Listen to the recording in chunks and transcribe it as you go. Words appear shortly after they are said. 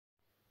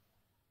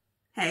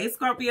Hey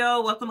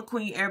Scorpio, welcome to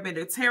Queen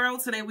Airbender Tarot.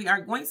 Today we are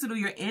going to do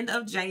your end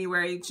of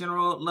January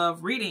general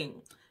love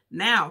reading.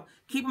 Now,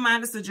 keep in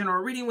mind it's a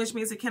general reading, which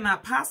means it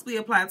cannot possibly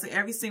apply to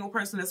every single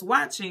person that's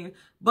watching.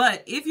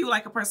 But if you would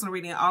like a personal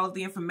reading, all of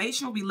the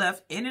information will be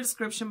left in the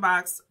description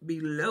box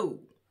below.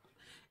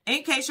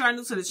 In case you are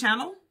new to the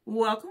channel,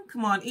 welcome,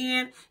 come on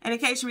in. And in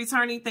case you're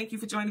returning, thank you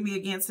for joining me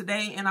again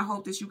today. And I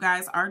hope that you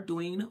guys are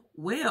doing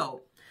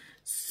well.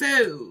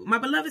 So, my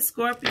beloved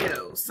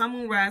Scorpio, Sun,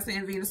 Moon, Rising,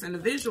 and Venus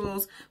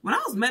individuals, when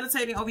I was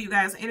meditating over you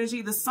guys'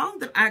 energy, the song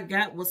that I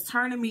got was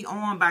Turning Me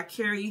On by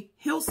Carrie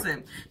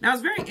Hilson. Now,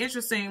 it's very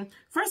interesting.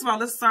 First of all,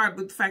 let's start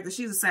with the fact that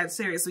she's a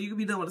Sagittarius. So, you could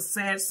be dealing with a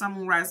Sag, Sun,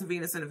 Moon, Rising,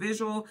 Venus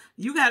individual.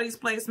 You got these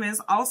placements.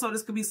 Also,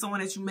 this could be someone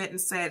that you met in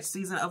Sag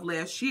season of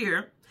last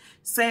year.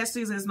 Sag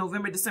season is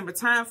November, December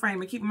time frame.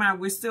 And keep in mind,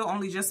 we're still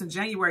only just in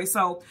January.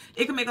 So,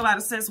 it can make a lot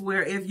of sense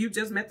where if you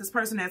just met this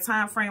person that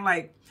time frame,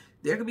 like,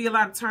 there could be a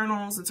lot of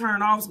turn-ons and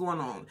turn-offs going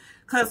on.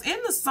 Because in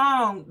the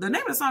song, the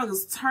name of the song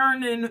is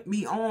Turning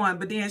Me On.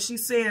 But then she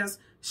says,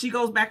 she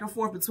goes back and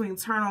forth between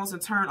turn-ons and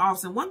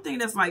turn-offs. And one thing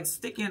that's like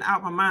sticking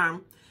out my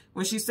mind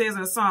when she says in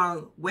the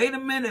song, wait a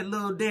minute,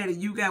 little daddy,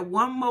 you got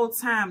one more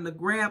time to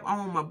grab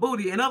on my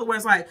booty. In other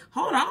words, like,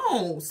 hold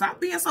on, stop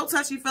being so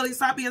touchy-feely,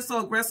 stop being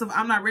so aggressive.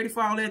 I'm not ready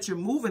for all that. You're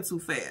moving too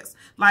fast.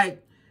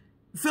 Like,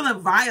 feeling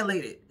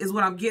violated is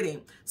what I'm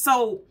getting.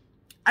 So,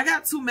 I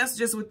got two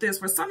messages with this.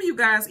 For some of you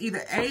guys,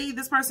 either A,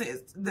 this person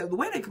is, the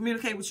way they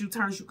communicate with you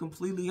turns you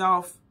completely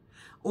off,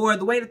 or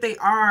the way that they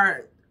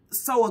are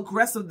so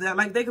aggressive that,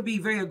 like, they could be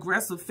very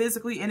aggressive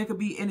physically, and it could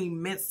be an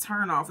immense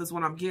turn off is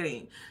what I'm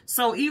getting.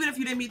 So even if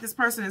you didn't meet this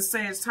person in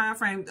Sag time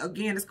frame,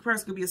 again, this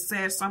person could be a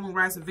Sag, Sun, Moon,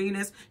 Rising,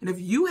 Venus. And if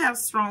you have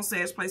strong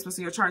Sag placements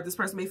in your chart, this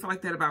person may feel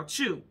like that about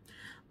you.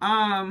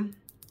 What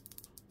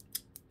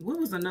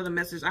was another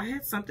message? I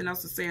had something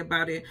else to say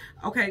about it.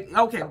 Okay.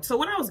 So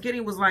what I was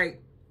getting was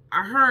like,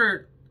 I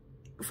heard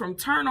from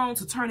turn on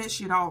to turn that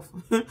shit off.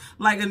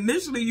 Like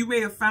initially you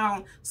may have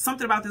found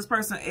something about this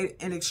person,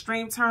 an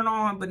extreme turn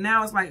on, but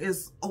now it's like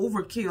it's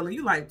overkill. And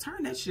you like,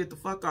 turn that shit the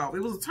fuck off.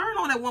 It was a turn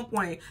on at one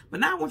point, but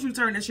now I want you to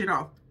turn that shit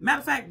off. Matter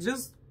of fact,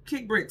 just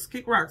kick bricks,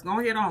 kick rocks, go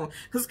ahead on.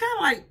 Because it's kind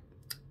of like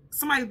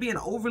somebody's being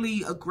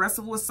overly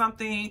aggressive with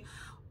something.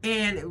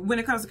 And when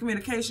it comes to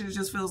communication, it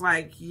just feels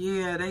like,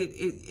 yeah,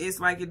 it's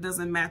like it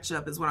doesn't match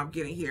up is what I'm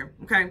getting here.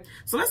 Okay,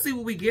 so let's see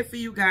what we get for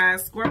you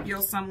guys. Scorpio,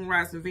 Sun, Moon,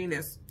 Rising,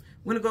 Venus.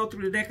 We're going to go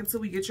through the deck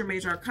until we get your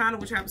major arcana,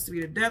 which happens to be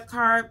the Death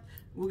card.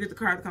 We'll get the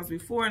card that comes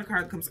before and the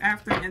card that comes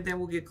after, and then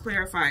we'll get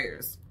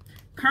clarifiers.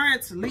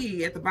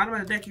 Currently, at the bottom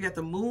of the deck, you got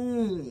the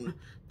Moon.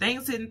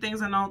 Things hidden,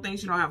 things unknown,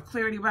 things you don't have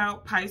clarity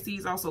about.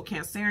 Pisces, also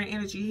Cancerian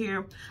energy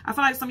here. I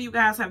feel like some of you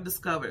guys have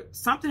discovered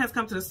something has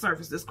come to the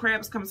surface. This crab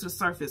is coming to the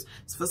surface.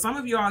 So for some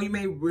of y'all, you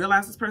may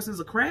realize this person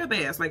is a crab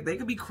ass. Like they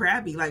could be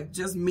crabby, like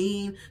just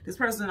mean. This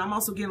person, I'm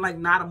also getting like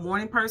not a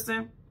morning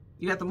person.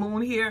 You got the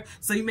Moon here.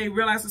 So you may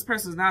realize this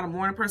person is not a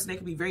morning person. They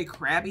could be very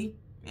crabby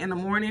in the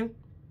morning.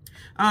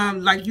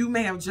 Like you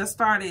may have just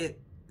started,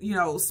 you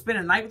know, spend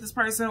a night with this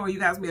person, or you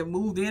guys may have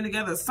moved in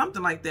together,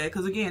 something like that.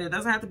 Because again, it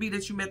doesn't have to be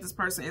that you met this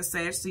person in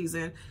Sag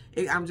season.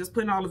 I'm just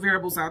putting all the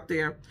variables out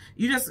there.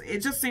 It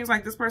just seems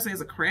like this person is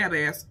a crab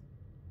ass.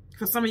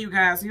 For some of you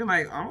guys, you're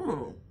like,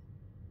 oh,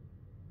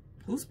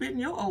 who's spitting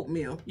your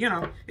oatmeal? You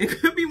know,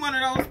 it could be one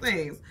of those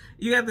things.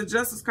 You have the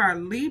Justice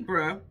card,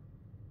 Libra.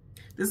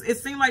 It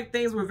seemed like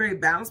things were very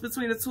balanced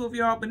between the two of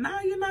y'all, but now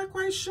you're not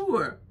quite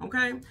sure,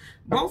 okay?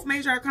 Both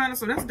major arcana,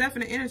 so that's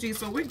definite energy.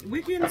 So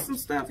we're getting some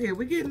stuff here.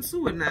 We're getting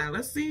to it now.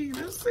 Let's see.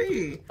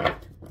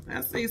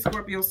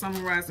 Scorpio, Sun,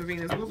 Moon, Rising,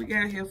 Venus. What we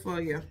got here for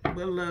you?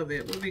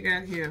 Beloved, what we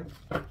got here?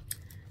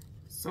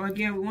 So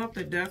again, we want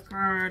the Death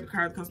card, the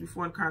card that comes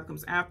before and the card that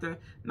comes after.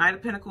 Knight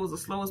of Pentacles, the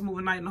slowest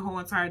moving knight in the whole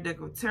entire deck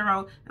of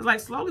tarot. It's like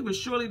slowly but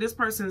surely this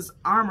person's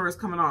armor is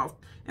coming off.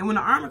 And when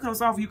the armor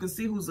comes off, you can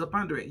see who's up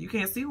under it. You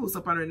can't see who's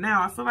up under it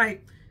now. I feel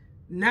like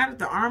now that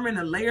the armor and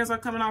the layers are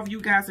coming off, you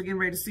guys are getting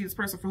ready to see this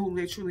person for who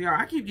they truly are.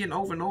 I keep getting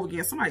over and over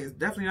again, somebody is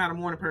definitely not a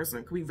morning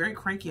person. Could be very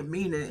cranky and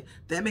mean, and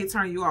that may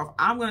turn you off.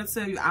 I'm going to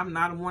tell you, I'm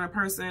not a morning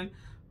person,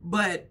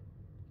 but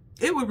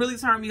it would really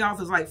turn me off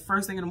as like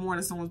first thing in the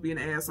morning someone's being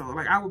an asshole.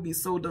 Like I would be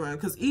so done.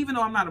 Because even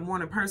though I'm not a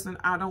morning person,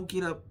 I don't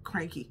get up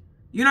cranky.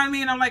 You know what I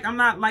mean? I'm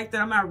not like that.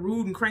 I'm not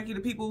rude and cranky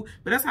to people.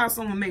 But that's how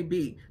someone may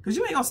be. Because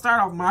you ain't going to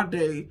start off my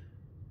day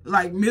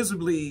like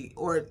miserably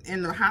or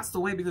in a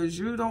hostile way because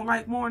you don't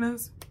like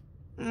mornings.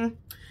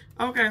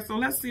 Okay, so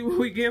let's see what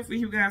we get for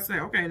you guys today.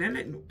 Okay,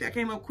 then that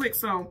came up quick.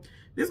 So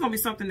this is going to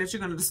be something that you're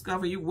going to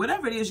discover.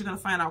 Whatever it is, you're going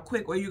to find out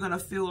quick, or you're going to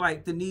feel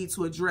like the need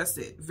to address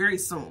it very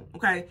soon.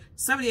 Okay,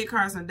 78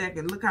 cards in the deck,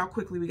 and look how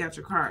quickly we got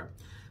your card.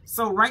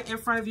 So right in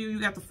front of you, you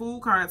got the Fool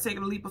card,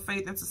 taking a leap of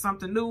faith into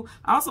something new.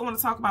 I also want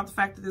to talk about the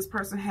fact that this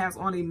person has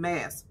on a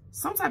mask.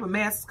 Some type of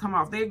mask has come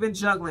off. They've been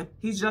juggling.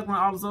 He's juggling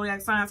all the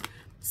zodiac signs.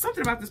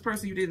 Something about this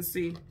person you didn't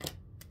see.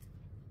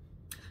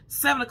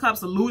 7 of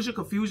Cups, illusion,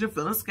 confusion,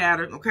 feeling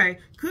scattered. Okay,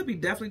 could be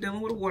definitely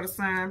dealing with a water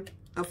sign,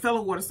 a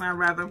fellow water sign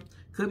rather.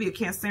 Could be a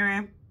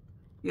Cancerian.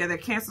 Yeah,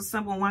 that Cancer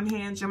symbol in one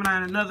hand, Gemini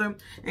in another.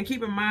 And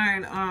keep in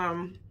mind,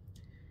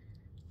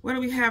 What do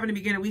we have in the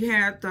beginning? We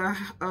had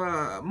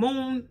the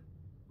moon,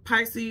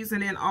 Pisces,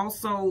 and then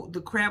also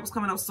the crab was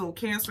coming up, so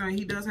Cancer, and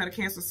he does have a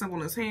Cancer symbol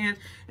in his hand,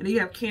 and then you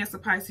have Cancer,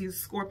 Pisces,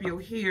 Scorpio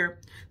here.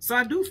 So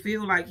I do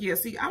feel like, yeah,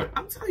 see,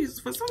 I'm telling you,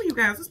 for some of you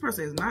guys, this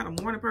person is not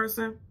a morning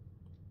person,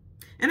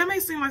 and it may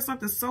seem like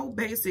something so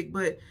basic,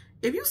 but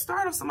if you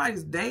start off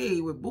somebody's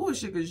day with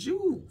bullshit because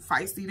you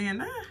feisty,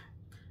 then I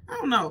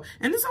don't know.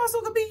 And this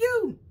also could be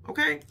you,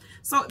 okay?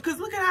 So, because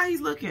look at how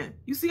he's looking.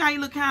 You see how he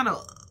look kind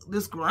of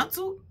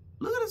disgruntled?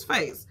 Look at his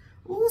face.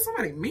 Ooh,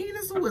 somebody mean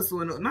as a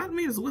whistle. Not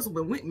mean as a whistle,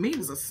 but mean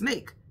as a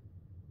snake.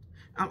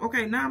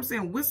 Okay, now I'm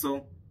saying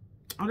whistle.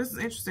 Oh, this is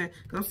interesting.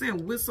 Because I'm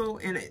saying whistle,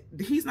 and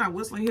he's not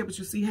whistling here, but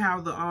you see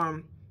how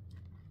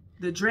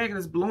the dragon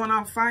is blowing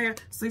out fire.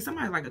 See,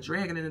 somebody's like a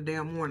dragon in the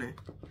damn morning.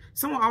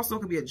 Someone also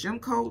could be a gym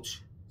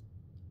coach,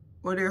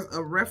 or there's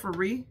a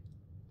referee.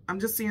 I'm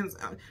just seeing,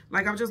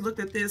 like, I've just looked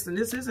at this, and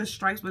this isn't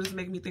stripes, but it's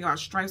making me think about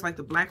stripes, like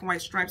the black and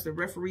white stripes that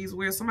referees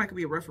wear. Somebody could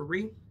be a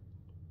referee.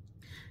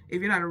 If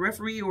you're not a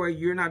referee, or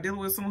you're not dealing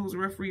with someone who's a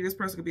referee, this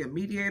person could be a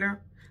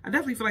mediator. I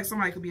definitely feel like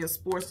somebody could be in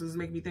sports. This is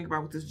making me think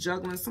about with this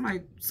juggling.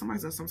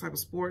 Somebody's in some type of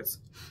sports,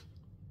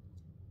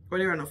 or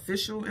they're an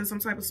official in some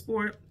type of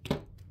sport.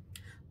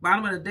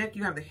 Bottom of the deck,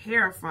 you have the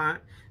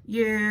Hierophant.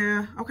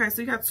 Yeah, okay,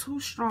 so you got two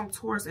strong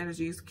Taurus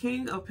energies.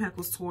 King of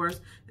Pentacles,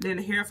 Taurus, and then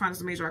the Hierophant is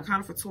the major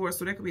arcana for Taurus,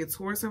 so there could be a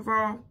Taurus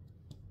involved.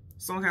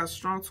 Someone has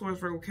strong Taurus,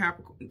 Virgo,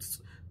 Capricorn.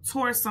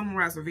 Taurus,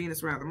 someone has a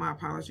Venus, rather. My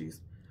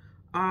apologies.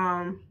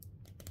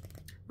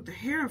 With the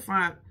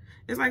Hierophant,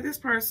 it's like this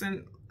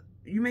person,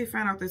 you may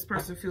find out this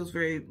person feels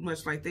very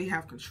much like they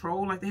have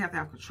control, like they have to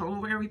have control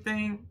over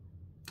everything.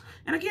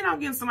 And again, I'm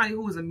getting somebody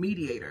who is a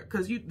mediator,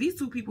 because these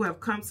two people have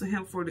come to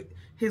him for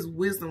his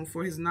wisdom,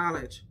 for his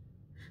knowledge.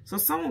 So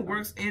someone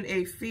works in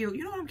a field,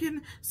 you know what I'm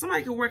getting?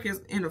 Somebody can work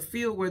in a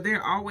field where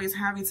they're always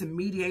having to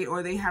mediate,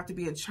 or they have to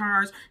be in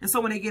charge. And so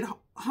when they get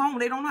home,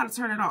 they don't know how to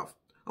turn it off.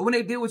 Or when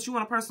they deal with you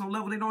on a personal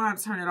level, they don't know how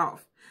to turn it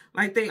off.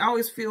 Like, they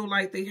always feel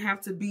like they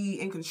have to be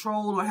in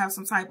control, or have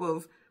some type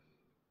of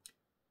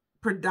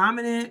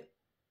predominant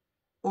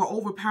or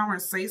overpowering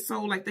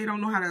say-so. Like, they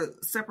don't know how to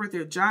separate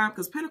their job,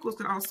 because Pentacles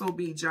could also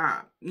be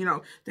job. You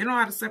know, they don't know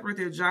how to separate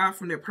their job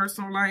from their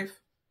personal life.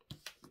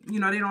 You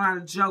know, they don't know how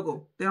to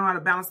juggle. They don't know how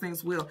to balance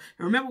things well.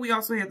 And remember, we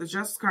also had the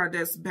Justice card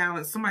that's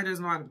balanced. Somebody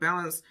doesn't know how to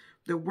balance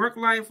their work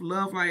life,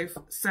 love life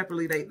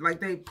separately.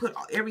 They put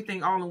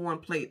everything all in one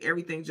plate.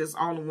 Everything just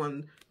all in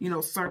one, you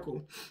know,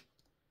 circle.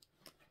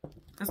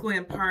 Let's go ahead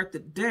and part the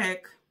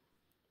deck.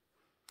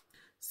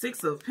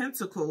 Six of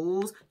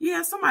Pentacles.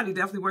 Yeah, somebody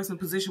definitely works in a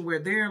position where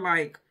they're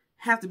like,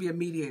 have to be a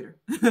mediator.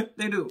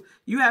 They do.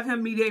 You have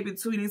him mediate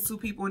between these two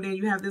people, and then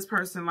you have this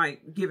person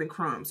like giving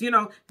crumbs. You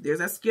know, there's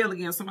that scale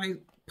again. Somebody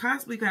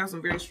possibly could have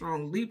some very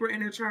strong Libra in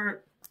their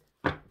chart.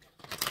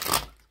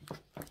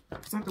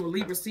 Something with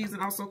Libra season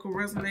also could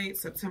resonate.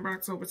 September,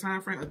 October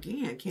timeframe.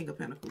 Again, King of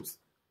Pentacles.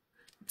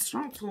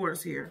 Strong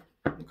Taurus here.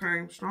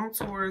 Okay, strong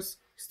Taurus.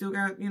 Still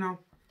got, you know,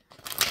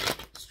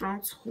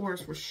 strong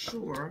Taurus for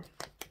sure.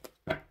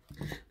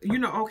 You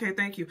know, okay,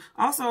 thank you.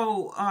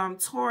 Also,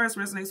 Taurus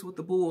resonates with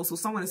the bull. So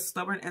someone is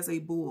stubborn as a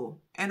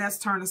bull. And that's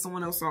turning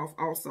someone else off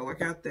also. I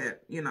got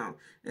that, you know.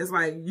 It's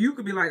like, you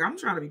could be like, I'm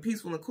trying to be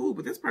peaceful and cool,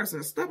 but this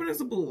person is stubborn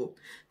as a bull.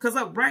 Because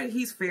upright,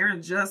 he's fair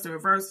and just, and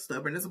reverse,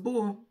 stubborn as a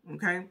bull.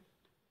 Okay?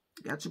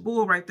 Got your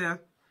bull right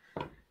there.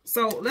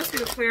 So let's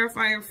get a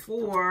clarifier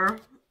for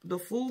the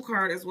Fool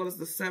card as well as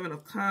the Seven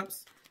of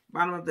Cups.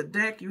 Bottom of the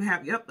deck, you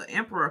have, yep, the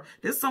Emperor.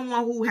 There's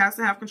someone who has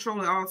to have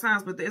control at all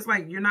times, but it's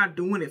like you're not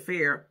doing it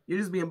fair. You're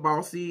just being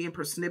bossy and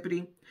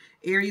persnippety.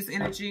 Aries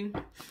energy.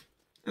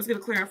 Let's get a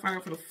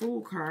clarifier for the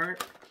Fool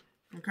card.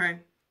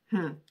 Okay.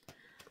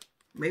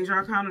 Major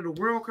Arcana, the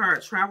World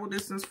card. Travel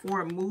distance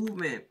for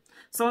movement.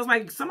 So it's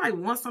like somebody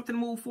wants something to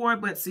move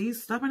forward, but see,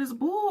 stubborn as a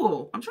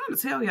bull. I'm trying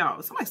to tell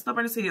y'all. Somebody's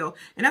stubborn as hell.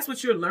 And that's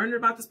what you're learning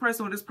about this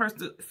person, or this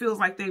person feels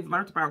like they've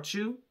learned about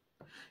you.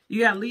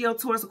 You got Leo,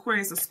 Taurus,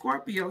 Aquarius, and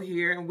Scorpio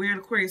here, and we're in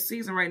Aquarius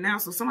season right now.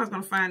 So somebody's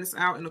going to find this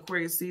out in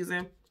Aquarius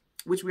season,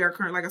 which we are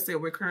currently, like I said,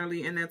 we're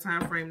currently in that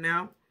time frame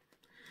now.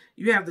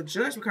 You have the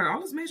Judgment card, all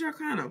this major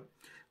arcana.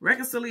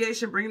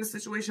 Reconciliation, bringing the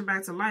situation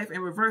back to life.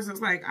 And reverse,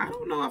 it's like, I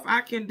don't know if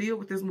I can deal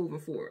with this moving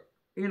forward.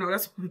 You know,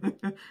 that's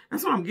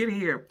what I'm getting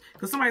here.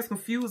 Because somebody's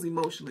confused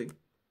emotionally.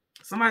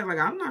 Somebody's like,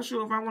 I'm not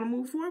sure if I want to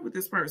move forward with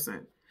this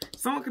person.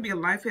 Someone could be a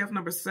life path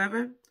number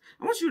 7.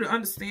 I want you to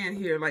understand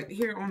here, like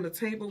here on the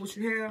table, what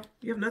you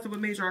have nothing but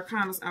major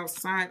arcanas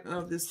outside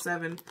of this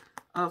 7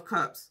 of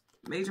Cups.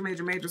 Major,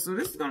 major, major. So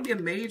this is going to be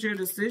a major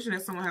decision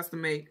that someone has to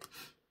make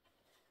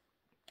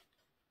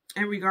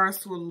in regards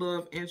to a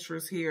love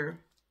interest here.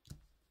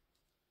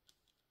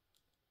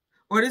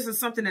 Or this is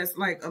something that's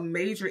like a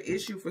major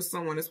issue for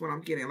someone. That's what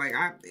I'm getting. Like,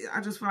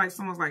 I just feel like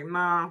someone's like,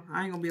 nah,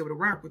 I ain't going to be able to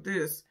rock with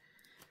this.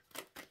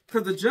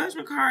 Because the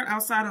Judgment card,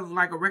 outside of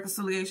like a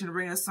reconciliation,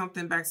 bringing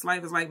something back to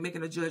life, is like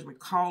making a judgment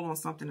call on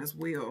something as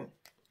well.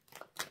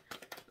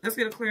 Let's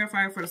get a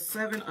clarifier for the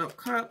 7 of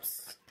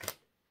Cups.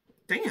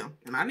 Damn.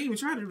 And I didn't even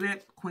try to do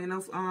that. Queen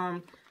of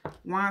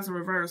Wands in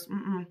reverse.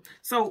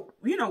 So,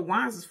 you know,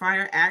 Wands is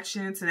fire,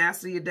 action,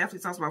 tenacity. It definitely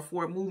talks about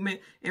forward movement.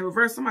 In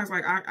reverse, somebody's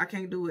like, I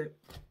can't do it.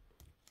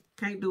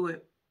 Can't do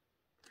it.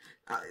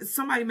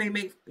 Somebody may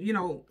make, you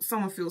know,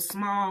 someone feel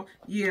small.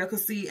 Yeah,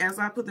 because see, as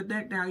I put the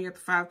deck down, you have the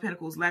Five of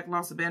Pentacles, lack,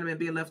 loss, abandonment,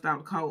 being left out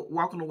of the cold,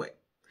 walking away.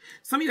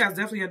 Some of you guys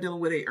definitely are dealing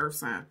with a earth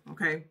sign,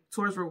 okay?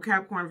 Taurus, Virgo,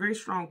 Capricorn, very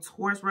strong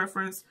Taurus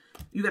reference.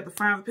 You got the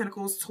Five of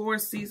Pentacles.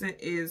 Taurus season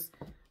is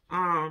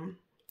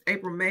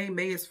April, May.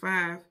 May is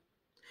 5.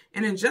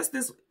 And then just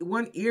this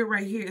one ear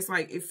right here, it's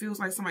like, it feels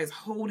like somebody's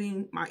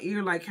holding my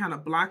ear, like kind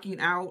of blocking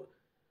out.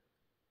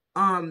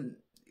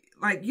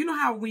 Like, you know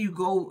how when you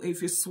go,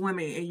 if you're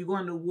swimming and you go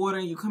in the water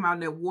and you come out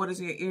and that water's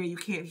in your ear and you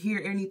can't hear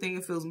anything,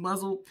 it feels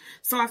muzzled.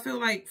 So I feel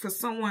like for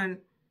someone,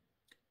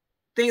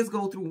 things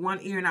go through one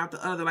ear and out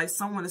the other. Like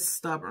someone is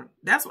stubborn.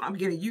 That's what I'm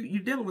getting.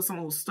 You're dealing with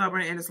someone who's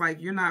stubborn and it's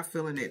like, you're not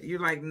feeling it.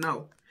 You're like,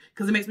 no.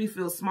 Because it makes me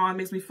feel small. It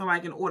makes me feel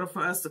like in order for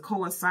us to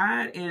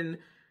coincide and,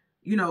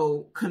 you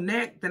know,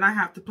 connect, then I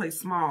have to play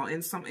small.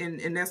 And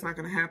that's not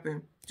going to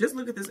happen. Just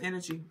look at this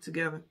energy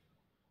together.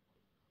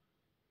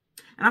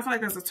 And I feel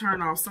like that's a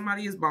turn off.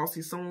 Somebody is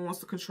bossy. Someone wants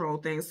to control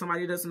things.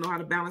 Somebody doesn't know how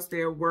to balance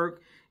their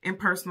work and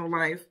personal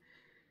life.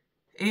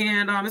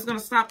 And it's going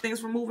to stop things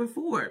from moving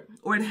forward.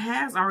 Or it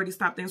has already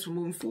stopped things from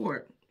moving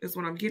forward. Is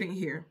what I'm getting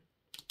here.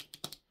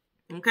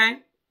 Okay?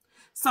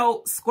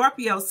 So,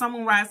 Scorpio, Sun,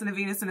 Moon, Rising, and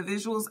Venus, and the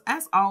visuals.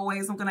 As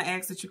always, I'm going to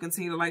ask that you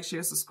continue to like,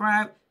 share,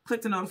 subscribe.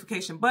 Click the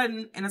notification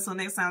button. And until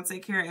next time,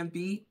 take care and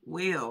be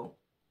well.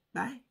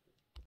 Bye.